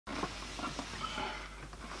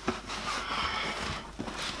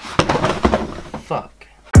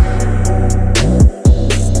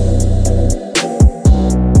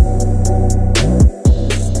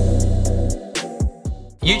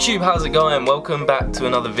YouTube, how's it going? Welcome back to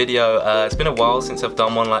another video. It's been a while since I've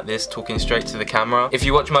done one like this, talking straight to the camera. If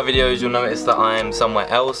you watch my videos, you'll notice that I'm somewhere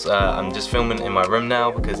else. I'm just filming in my room now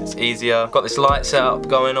because it's easier. Got this light setup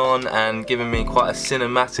going on and giving me quite a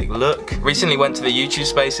cinematic look. Recently went to the YouTube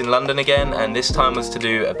space in London again, and this time was to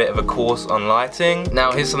do a bit of a course on lighting.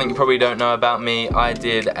 Now here's something you probably don't know about me. I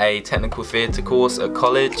did a technical theatre course at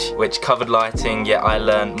college which covered lighting, yet I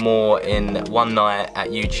learned more in one night at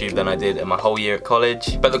YouTube than I did in my whole year at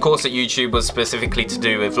college. But the course at YouTube was specifically to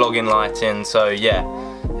do with vlogging lighting, so yeah,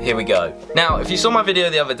 here we go. Now, if you saw my video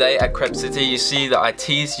the other day at Crepe City, you see that I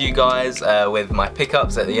teased you guys with my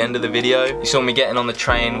pickups at the end of the video. You saw me getting on the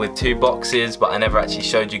train with 2 boxes, but I never actually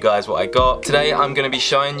showed you guys what I got. Today, I'm going to be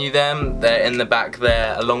showing you them. They're in the back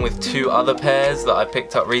there, along with 2 other pairs that I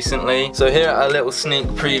picked up recently. So here are a little sneak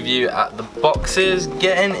preview at the boxes.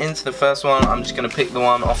 Getting into the first one, I'm just going to pick the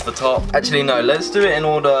one off the top. Actually, no, let's do it in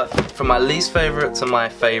order from my least favorite to my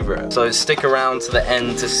favorite. So stick around to the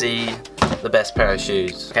end to see the best pair of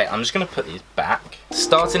shoes. Okay, I'm just gonna put these back.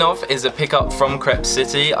 Starting off is a pickup from Crepe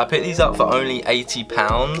City. I picked these up for only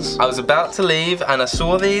 £80. I was about to leave and I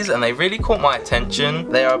saw these and they really caught my attention.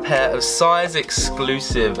 They are a pair of size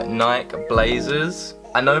exclusive Nike Blazers.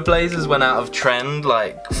 I know Blazers went out of trend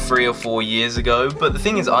like 3 or 4 years ago, but the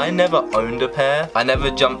thing is I never owned a pair. I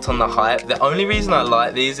never jumped on the hype. The only reason I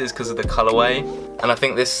like these is because of the colorway. And I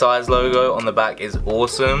think this size logo on the back is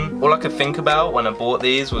awesome. All I could think about when I bought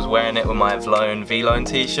these was wearing it with my V-Lone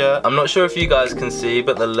t-shirt. I'm not sure if you guys can see,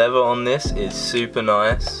 but the leather on this is super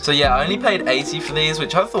nice. So yeah, I only paid 80 for these,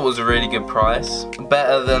 which I thought was a really good price.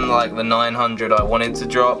 Better than like the 900 I wanted to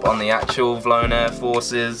drop on the actual V-Lone Air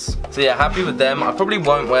Forces. So yeah, happy with them. I probably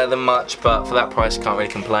won't wear them much, but for that price, you can't really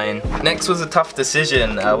complain. Next was a tough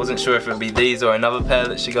decision. I wasn't sure if it would be these or another pair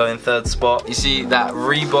that should go in 3rd spot. You see that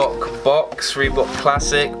Reebok box, Reebok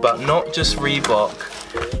Classic, but not just Reebok,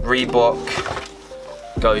 Reebok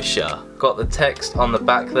Gosha. Got the text on the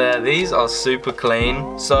back there. These are super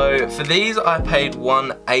clean. So for these I paid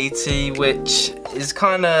 $180, which is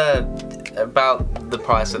kind of about the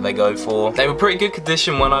price that they go for. They were pretty good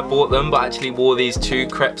condition when I bought them, but I actually wore these to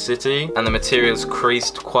Crepe City and the materials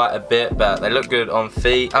creased quite a bit, but they look good on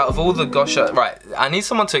feet. Out of all the Gosha, right, I need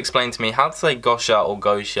someone to explain to me how to say Gosha or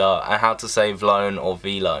Gosha and how to say V-Lone or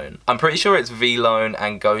V-Lone. I'm pretty sure it's V-Lone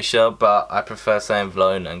and Gosha, but I prefer saying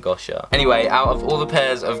V-Lone and Gosha. Anyway, out of all the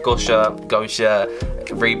pairs of Gosha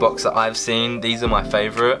Reeboks that I've seen, these are my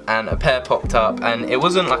favorite, and a pair popped up and it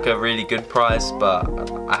wasn't like a really good price, but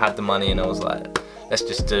I had the money and I was like, let's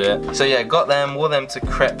just do it. So yeah, got them, wore them to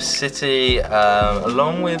Crepe City,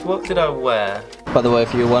 along with, what did I wear? By the way,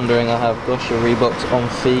 if you're wondering, I have Gosha Reeboks on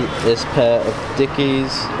feet, this pair of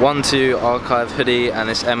Dickies, 1-2 Archive hoodie, and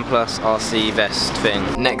this M Plus RC vest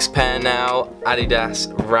thing. Next pair now,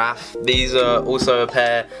 Adidas Raf. These are also a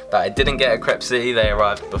pair that I didn't get at Crepe City, they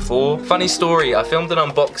arrived before. Funny story, I filmed an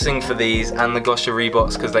unboxing for these and the Gosha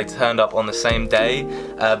Reeboks because they turned up on the same day,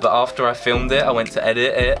 but after I filmed it, I went to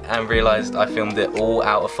edit it and realised I filmed it all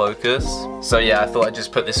out of focus. So yeah, I thought I'd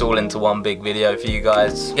just put this all into one big video for you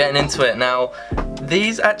guys. Getting into it now.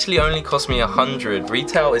 These actually only cost me 100.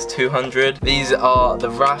 Retail is 200. These are the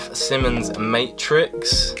Raf Simons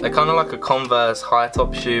Matrix. They're kind of like a Converse high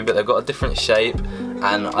top shoe, but they've got a different shape,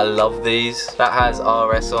 and I love these. That has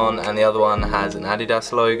RS on, and the other one has an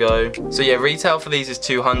Adidas logo. So yeah, retail for these is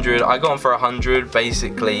 200. I got them for 100,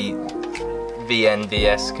 basically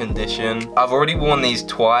VNDS condition. I've already worn these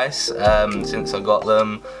twice since I got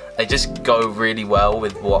them. They just go really well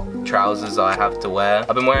with what trousers I have to wear.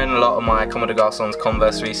 I've been wearing a lot of my Comme des Garçons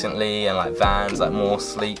Converse recently, and like Vans, like more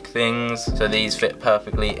sleek things. So these fit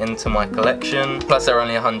perfectly into my collection. Plus they're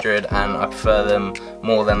only 100 and I prefer them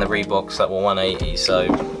more than the Reeboks that were 180, so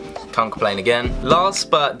can't complain again. Last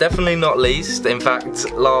but definitely not least, in fact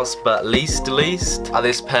last but least are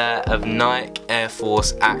this pair of Nike Air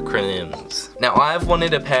Force acronyms. Now I have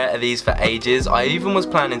wanted a pair of these for ages. I even was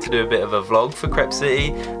planning to do a bit of a vlog for Crepe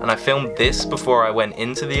City, and I filmed this before I went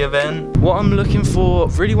into the event. What I'm looking for,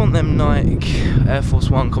 really want them Nike Air Force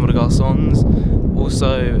One Comme des Garçons.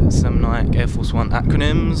 Also some Nike Air Force One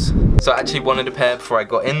acronyms. So I actually wanted a pair before I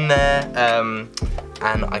got in there,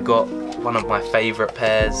 and I got one of my favourite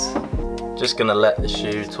pairs. Just gonna let the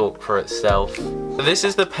shoe talk for itself. So this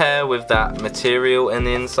is the pair with that material in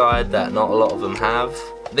the inside that not a lot of them have.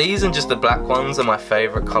 These and just the black ones are my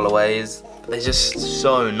favourite colourways. They're just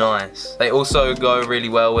so nice. They also go really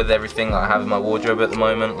well with everything that I have in my wardrobe at the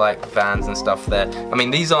moment, like Vans and stuff there. I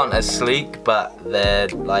mean, these aren't as sleek, but they're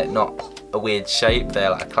like not a weird shape. They're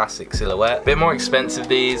like a classic silhouette. A bit more expensive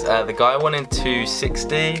these. The guy wanted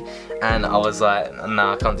 $260 and I was like,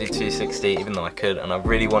 nah, I can't do 260, even though I could, and I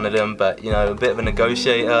really wanted them, but you know, a bit of a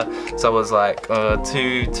negotiator, so I was like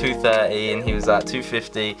 230, and he was like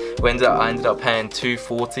 250. I ended up paying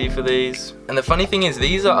 240 for these. And the funny thing is,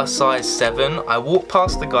 these are a size 7. I walked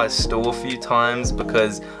past the guy's store a few times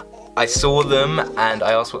because I saw them and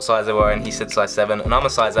I asked what size they were and he said size 7, and I'm a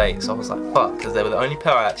size 8, so I was like fuck, because they were the only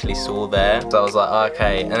pair I actually saw there. So I was like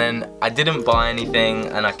okay, and then I didn't buy anything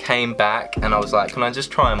and I came back and I was like, can I just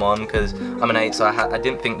try them on, because I'm an 8, so I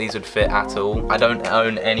didn't think these would fit at all. I don't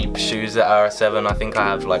own any shoes that are a 7. I think I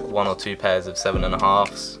have like 1 or 2 pairs of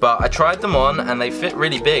 7.5s, but I tried them on and they fit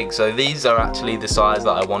really big, so these are actually the size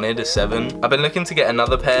that I wanted, a 7. I've been looking to get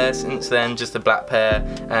another pair since then, just a black pair,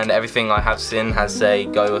 and everything I have seen has say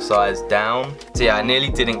go a size down. So yeah, I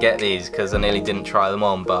nearly didn't get these because I nearly didn't try them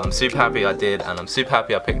on, but I'm super happy I did, and I'm super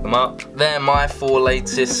happy I picked them up. They're my 4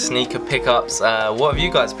 latest sneaker pickups. What have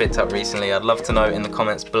you guys picked up recently? I'd love to know in the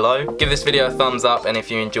comments below. Give this video a thumbs up, and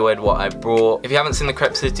if you enjoyed what I brought. If you haven't seen the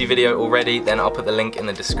Crepe City video already, then I'll put the link in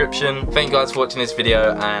the description. Thank you guys for watching this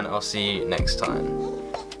video, and I'll see you next time.